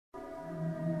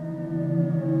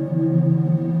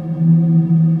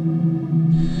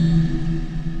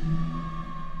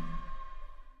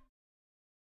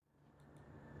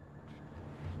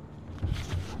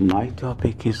My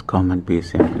topic is common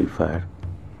base amplifier.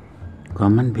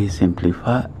 Common base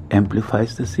amplifier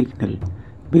amplifies the signal.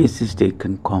 Base is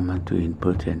taken common to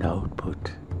input and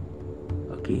output.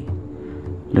 Okay.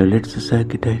 Now let's the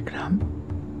circuit diagram.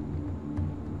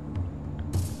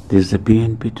 This is the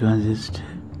PNP transistor.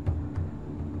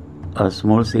 A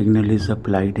small signal is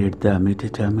applied at the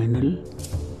emitter terminal.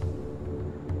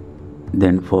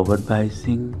 Then forward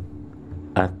biasing,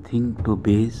 earthing to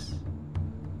base.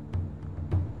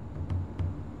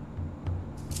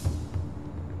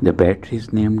 The battery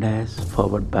is named as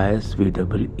forward bias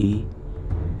VEE.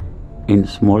 In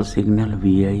small signal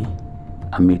VI,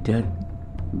 emitter,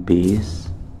 base,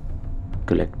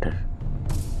 collector.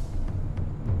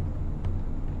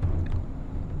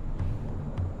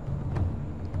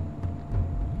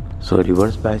 So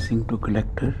reverse biasing to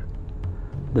collector.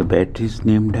 The battery is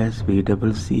named as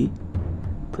VCC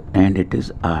and it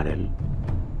is RL.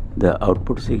 The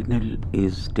output signal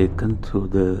is taken through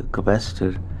the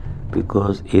capacitor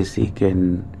because AC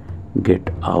can get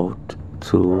out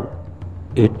through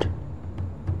it.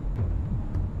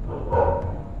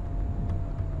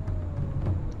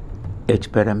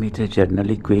 H parameter general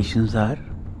equations are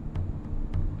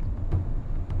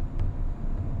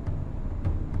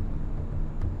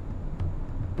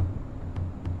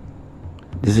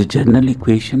this is a general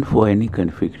equation for any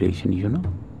configuration, you know.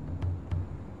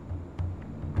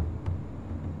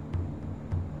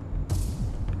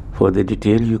 For the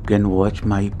detail, you can watch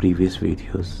my previous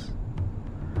videos.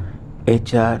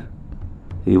 HR,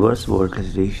 reverse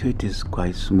voltage ratio, it is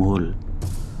quite small.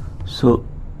 So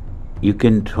you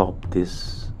can drop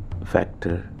this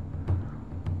factor.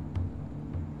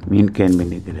 Mean can be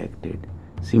neglected.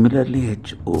 Similarly,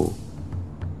 HO.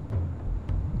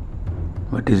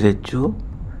 What is HO?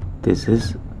 This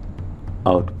is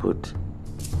output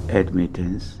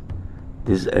admittance.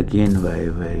 This again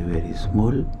very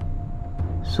small.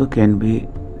 So can be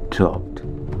dropped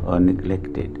or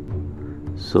neglected.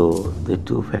 So the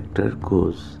two factor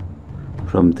goes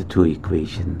from the two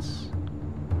equations.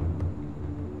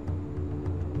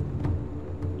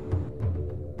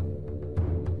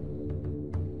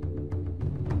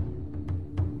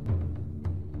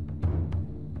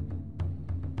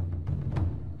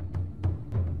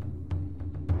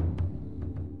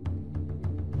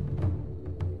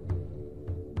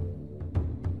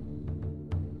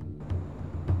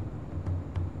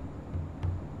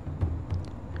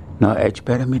 Now H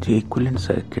parameter equivalent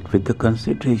circuit with the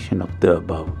consideration of the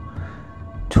above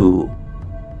two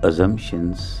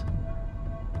assumptions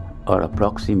or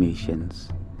approximations.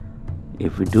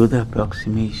 If we do the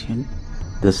approximation,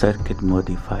 the circuit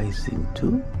modifies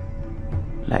into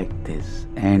like this,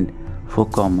 and for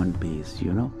common base,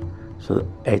 you know. So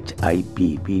HIP,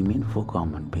 P mean for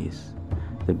common base.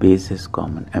 The base is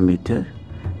common emitter.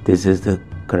 This is the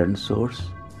current source,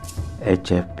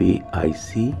 HFP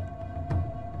IC.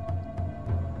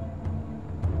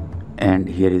 And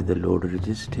here is the load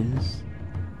resistance,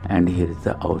 and here is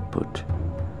the output,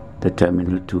 the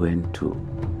terminal 2 and 2.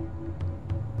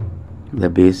 The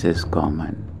base is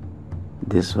common.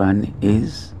 This one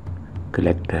is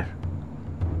collector.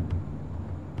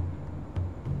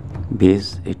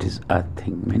 Base, it is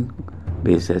earthing, mean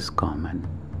base is common.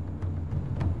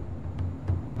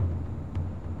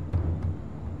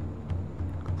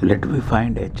 So let me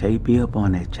find HIP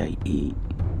upon HIE.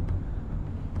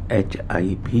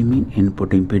 HIP mean input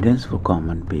impedance for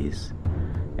common base.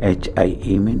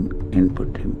 HIE mean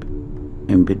input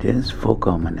impedance for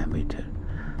common emitter.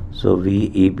 So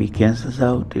VEB cancels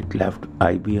out, it left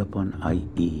IB upon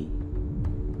IE.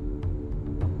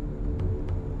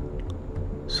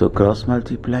 So cross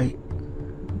multiply.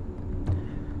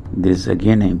 This is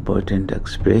again an important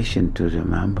expression to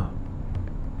remember.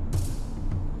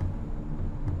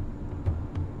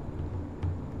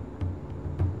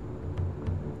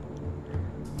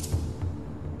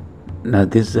 Now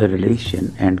this is a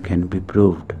relation and can be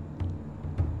proved.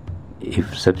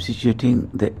 If substituting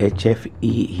the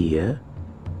HFE here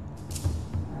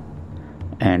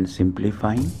and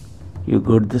simplifying, you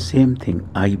got the same thing,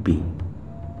 IB.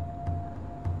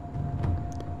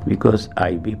 Because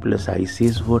IB plus IC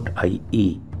is what?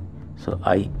 IE. So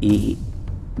IE,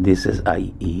 this is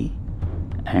IE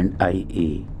and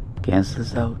IE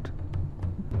cancels out.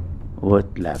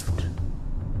 What left?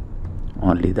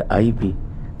 Only the IB.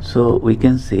 So we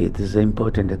can say this is an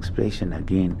important expression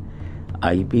again.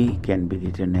 IB can be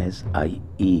written as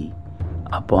IE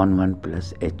upon 1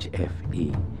 plus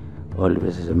HFE.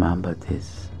 Always remember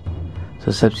this.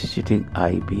 So substituting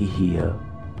IB here.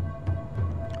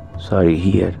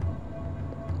 Here.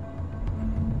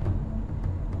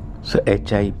 So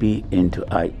HIP into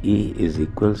IE is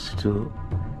equals to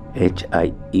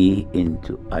HIE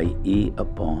into IE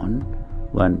upon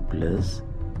 1 plus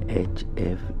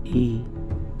HFE.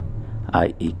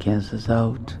 IE cancels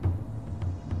out,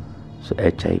 so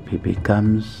HIP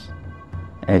becomes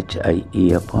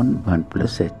HIE upon 1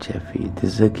 plus HFE.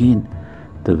 This is again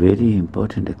the very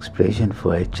important expression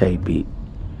for HIB.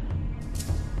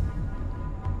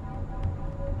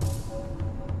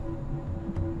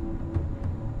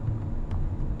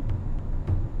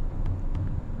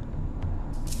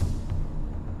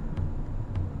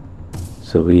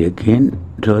 So we again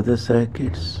draw the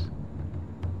circuits,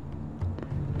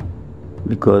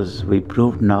 because we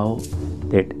proved now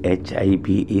that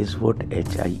HIB is what?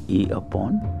 HIE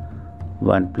upon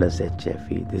 1 plus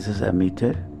HFE. This is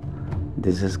emitter,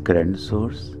 this is current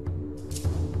source,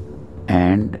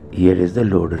 and here is the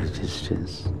load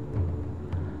resistance.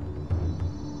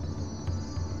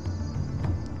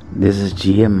 This is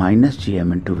GM minus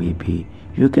GM into VB.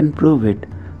 You can prove it.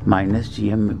 Minus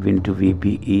GM into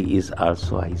VBE is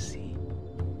also IC.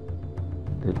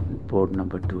 The port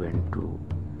number 2 and 2.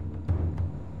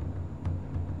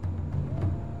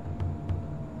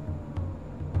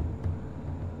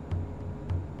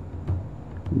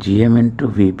 GM into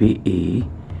VBE,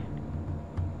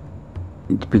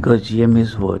 because GM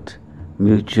is what?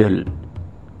 Mutual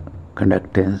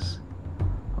conductance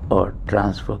or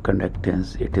transfer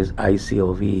conductance. It is IC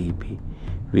or VEB.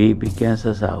 VEB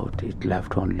cancels out, it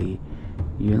left only,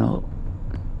 IC.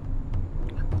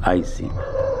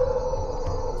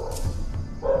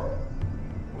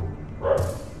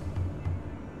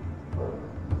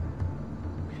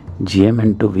 GM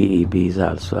into VEB is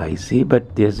also IC,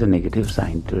 but there's a negative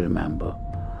sign to remember.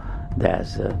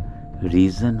 There's a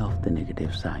reason of the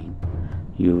negative sign.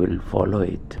 You will follow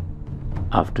it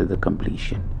after the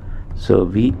completion. So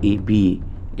VEB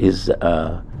is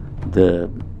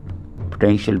the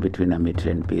potential between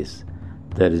emitter and base.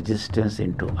 The resistance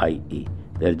into IE.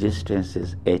 The resistance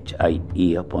is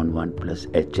HIE upon 1 plus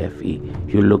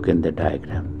HFE. You look in the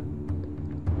diagram.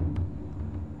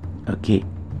 Okay.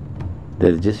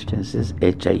 The resistance is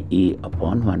HIE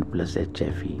upon 1 plus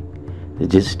HFE.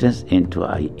 Resistance into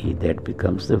IE, that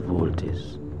becomes the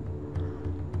voltage.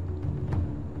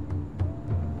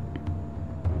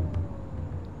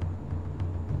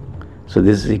 So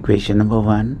this is equation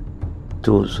number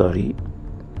 2, sorry.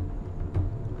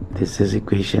 This is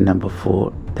equation number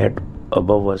 4. That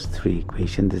above was 3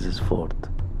 equation, this is 4th.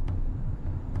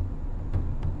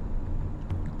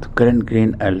 The current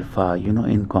gain alpha,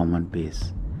 in common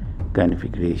base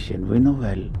configuration, we know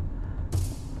well.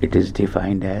 It is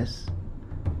defined as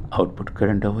output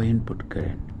current over input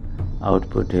current.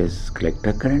 Output is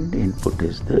collector current, input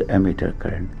is the emitter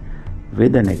current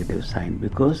with a negative sign,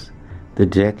 because the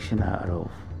direction are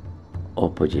of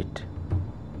opposite.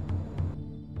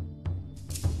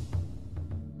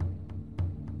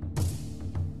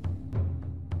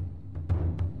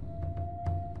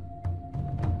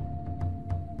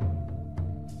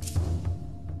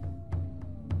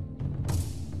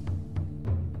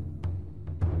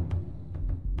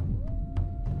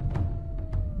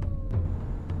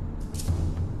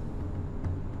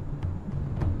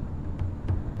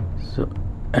 So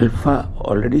alpha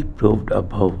already proved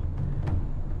above.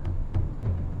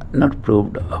 Not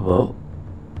proved above,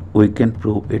 we can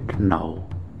prove it now.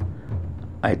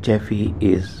 HFE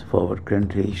is forward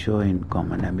current ratio in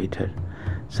common emitter.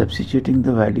 Substituting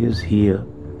the values here,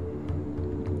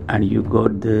 and you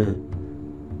got the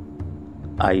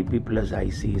IB plus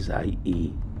IC is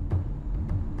IE.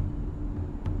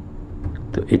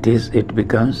 So it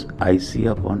becomes IC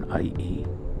upon IE.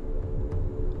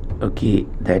 Okay,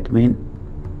 that means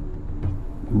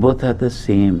both are the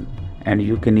same, and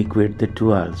you can equate the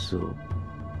two also.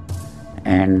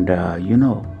 And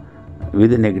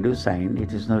with a negative sign,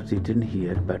 it is not written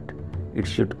here, but it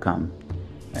should come.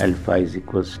 Alpha is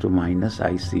equals to minus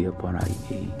IC upon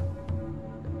IE.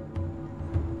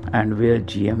 And where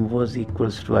GM was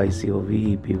equals to IC or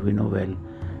VEB, we know well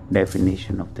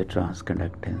definition of the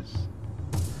transconductance.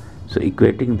 So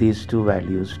equating these two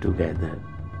values together.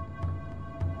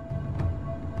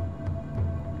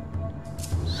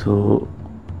 So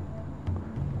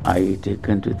I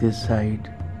taken to this side.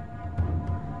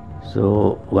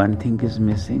 So one thing is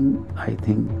missing. I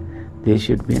think there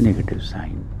should be a negative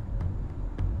sign.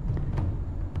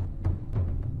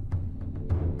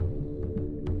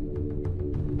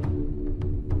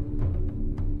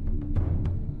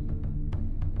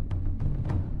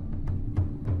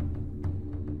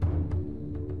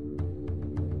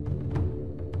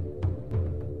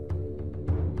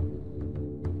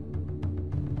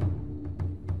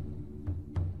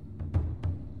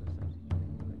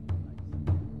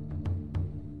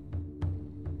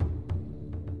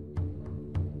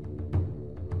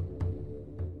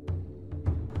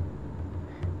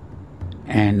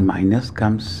 and minus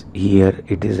comes here,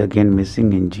 it is again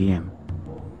missing in GM.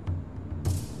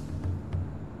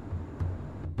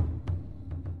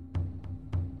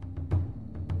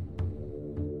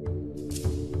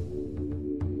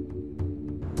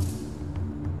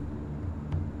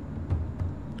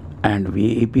 And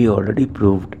VEB already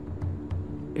proved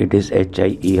it is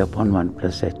HIE upon 1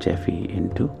 plus HFE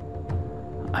into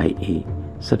IE.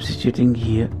 Substituting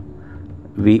here,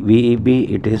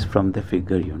 VEB, it is from the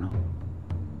figure, you know.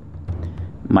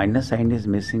 Minus sign is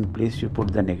missing. Please you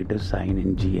put the negative sign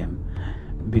in GM,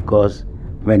 because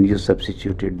when you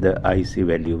substituted the IC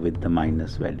value with the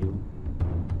minus value,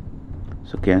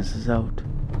 so cancels out.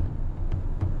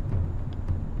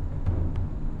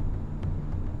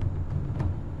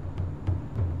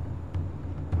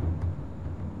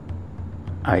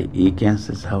 IE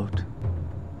cancels out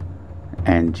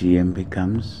and GM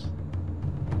becomes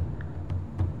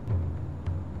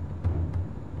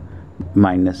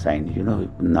minus sign, you know.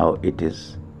 Now it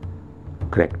is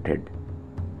corrected,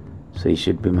 so it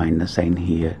should be minus sign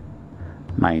here,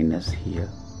 minus here.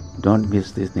 Don't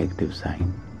miss this negative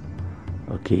sign.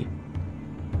 Okay,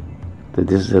 so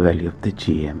this is the value of the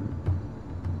GM.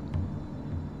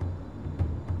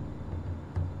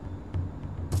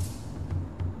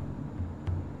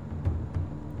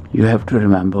 You have to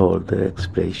remember all the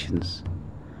expressions.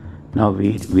 Now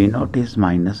we notice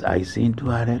minus IC into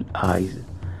RL, I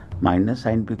minus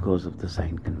sign because of the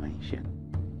sign convention.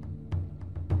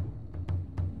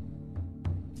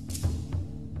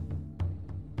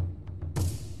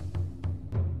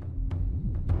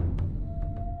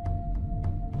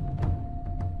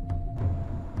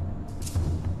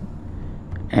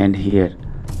 And here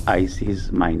IC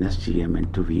is minus GM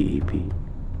into VEB.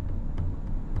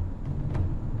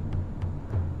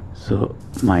 So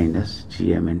minus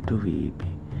GM into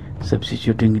VEB.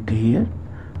 Substituting it here,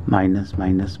 minus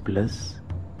minus plus,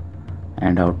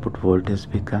 and output voltage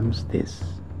becomes this.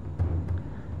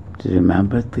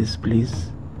 Remember this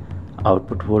please.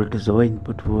 Output voltage or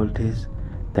input voltage,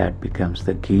 that becomes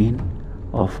the gain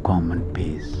of common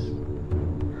base.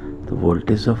 The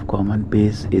voltage of common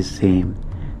base is same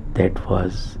that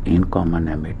was in common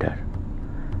emitter.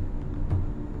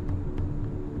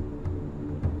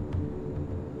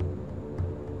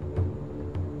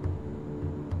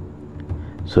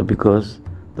 So because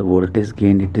the voltage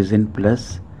gain it is in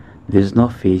plus, there is no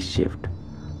phase shift.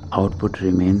 Output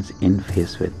remains in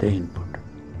phase with the input.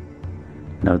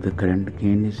 Now the current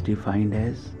gain is defined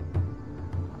as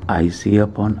IC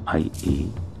upon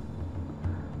IE.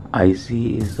 IC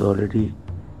is already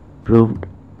proved,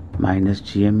 minus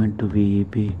GM into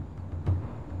VEB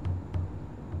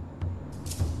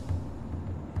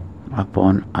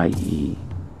upon IE.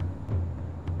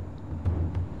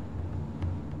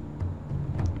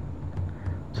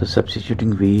 So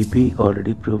substituting VEB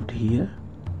already proved here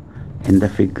in the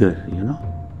figure, you know.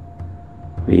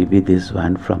 VEB, this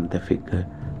one from the figure,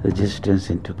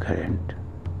 resistance into current.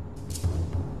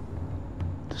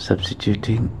 So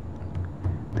substituting,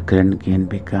 the current gain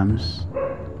becomes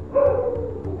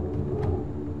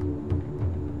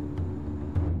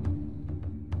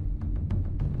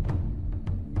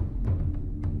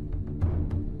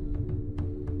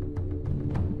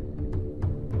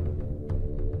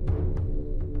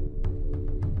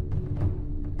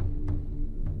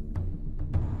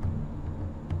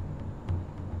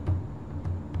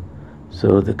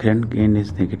so the current gain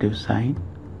is negative sign,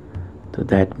 so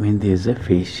that means there is a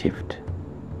phase shift.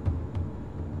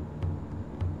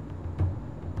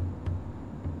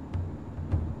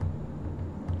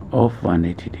 Of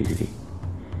 180 degree.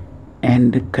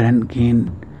 And the current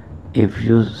gain, if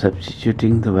you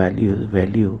substituting the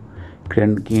value,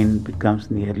 current gain becomes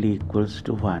nearly equals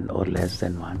to 1 or less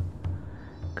than 1.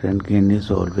 Current gain is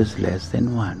always less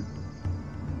than 1.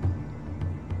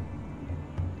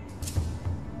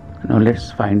 Now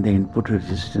let's find the input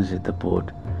resistance at the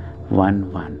port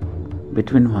 1, 1.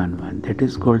 Between 1, 1, that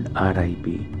is called RIB,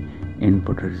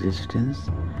 input resistance,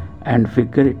 and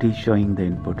figure it is showing the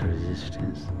input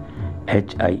resistance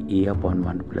HIE upon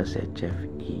 1 plus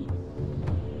HFE.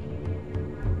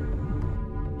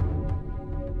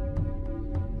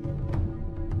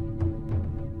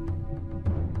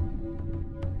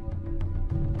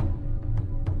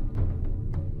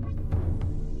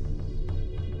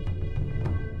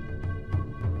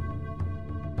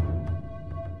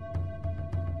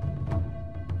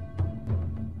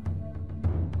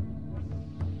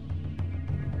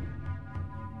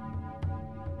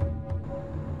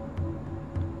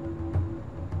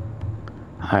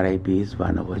 RIB is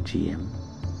 1 over GM.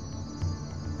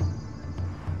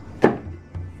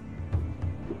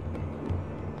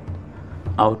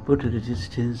 Output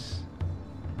resistance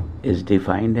is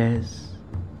defined as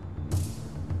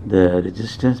the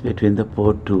resistance between the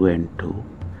port 2 and 2.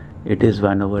 It is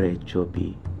 1 over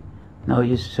HOB. Now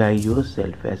you try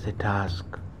yourself as a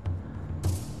task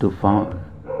to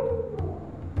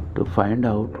find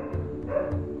out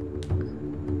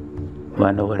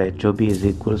 1 over HOB is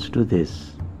equals to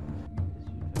this.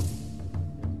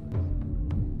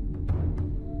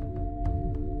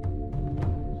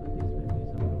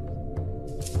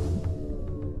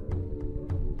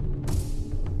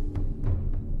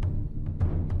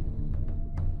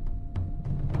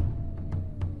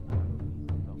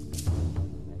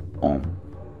 Ohm.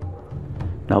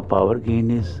 Now power gain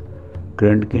is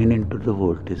current gain into the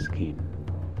voltage gain.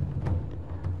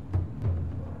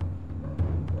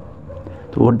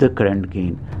 So what the current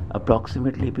gain?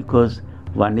 Approximately, because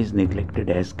one is neglected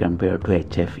as compared to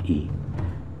HFE.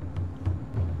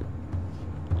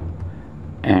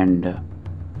 And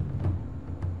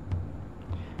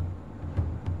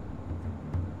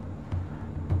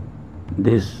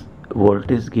this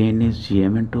voltage gain is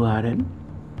GM into RL,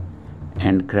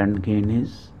 and current gain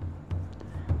is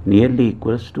nearly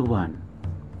equals to 1.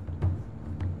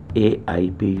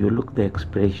 AIP, you look the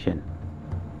expression.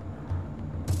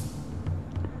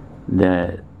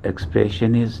 The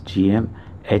expression is GM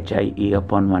HIE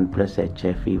upon 1 plus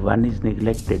HFE. 1 is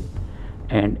neglected,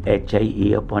 and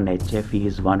HIE upon HFE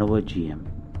is 1 over GM.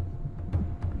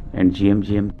 And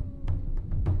GM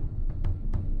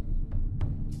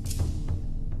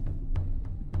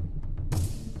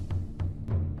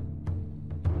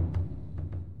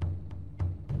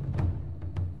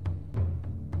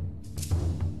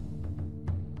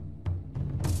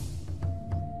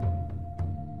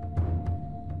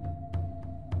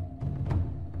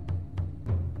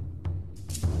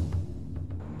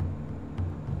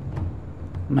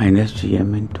minus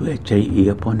GM into HIE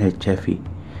upon HFE.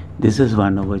 This is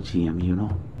 1 over GM, you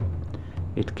know.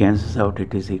 It cancels out,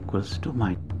 it is equals to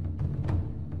minus.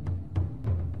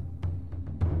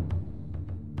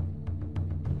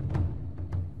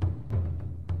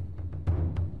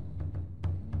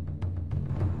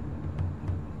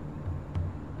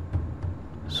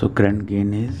 So current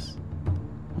gain is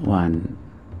 1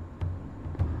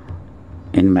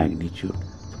 in magnitude.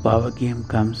 Power gain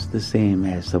comes the same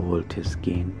as the voltage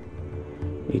gain,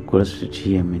 equals to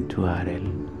GM into RL.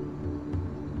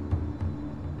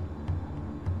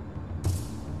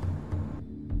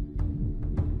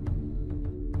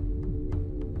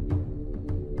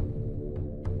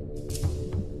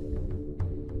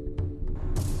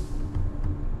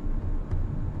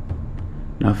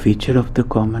 Now feature of the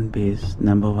common base,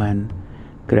 number 1,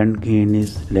 current gain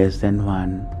is less than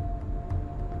 1.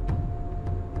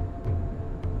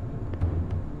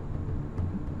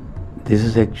 This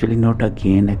is actually not a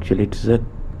gain, actually it is a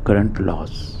current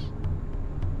loss,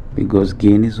 because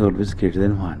gain is always greater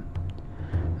than 1.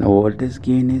 Now voltage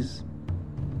gain is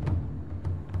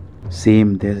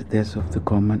same, there's of the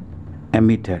common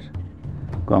emitter.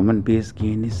 Common base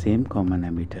gain is same common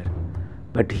emitter,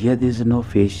 but here there is no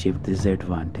phase shift. This is the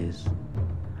advantage.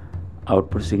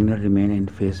 Output signal remain in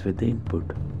phase with the input.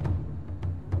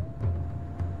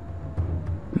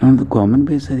 Now the common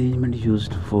base arrangement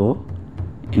used for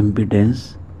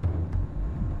impedance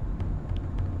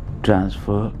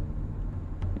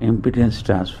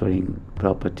transferring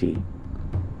property.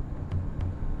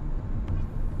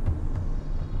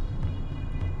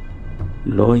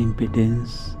 Low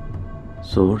impedance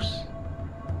source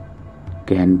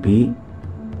can be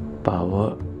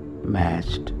power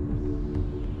matched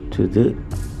to the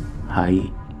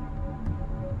high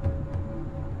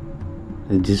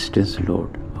resistance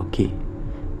load. Okay,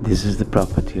 this is the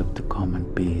property of the common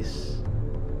base.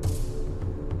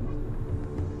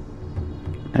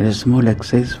 And a small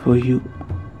exercise for you.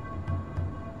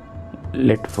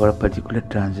 Let for a particular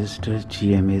transistor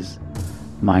GM is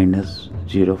minus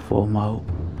 0.4 mho,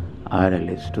 RL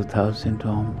is 2000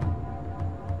 ohm,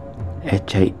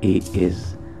 HIE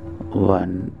is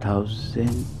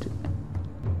 1000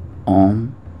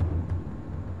 ohm,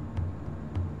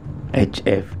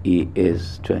 HFE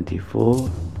is 24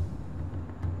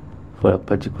 for a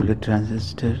particular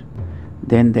transistor.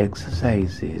 Then the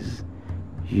exercise is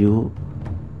you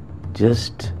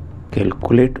just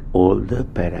calculate all the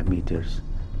parameters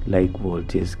like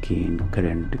voltage gain,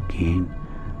 current gain,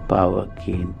 power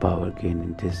gain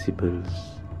in decibels,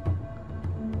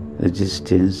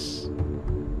 resistance,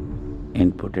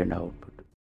 input and output.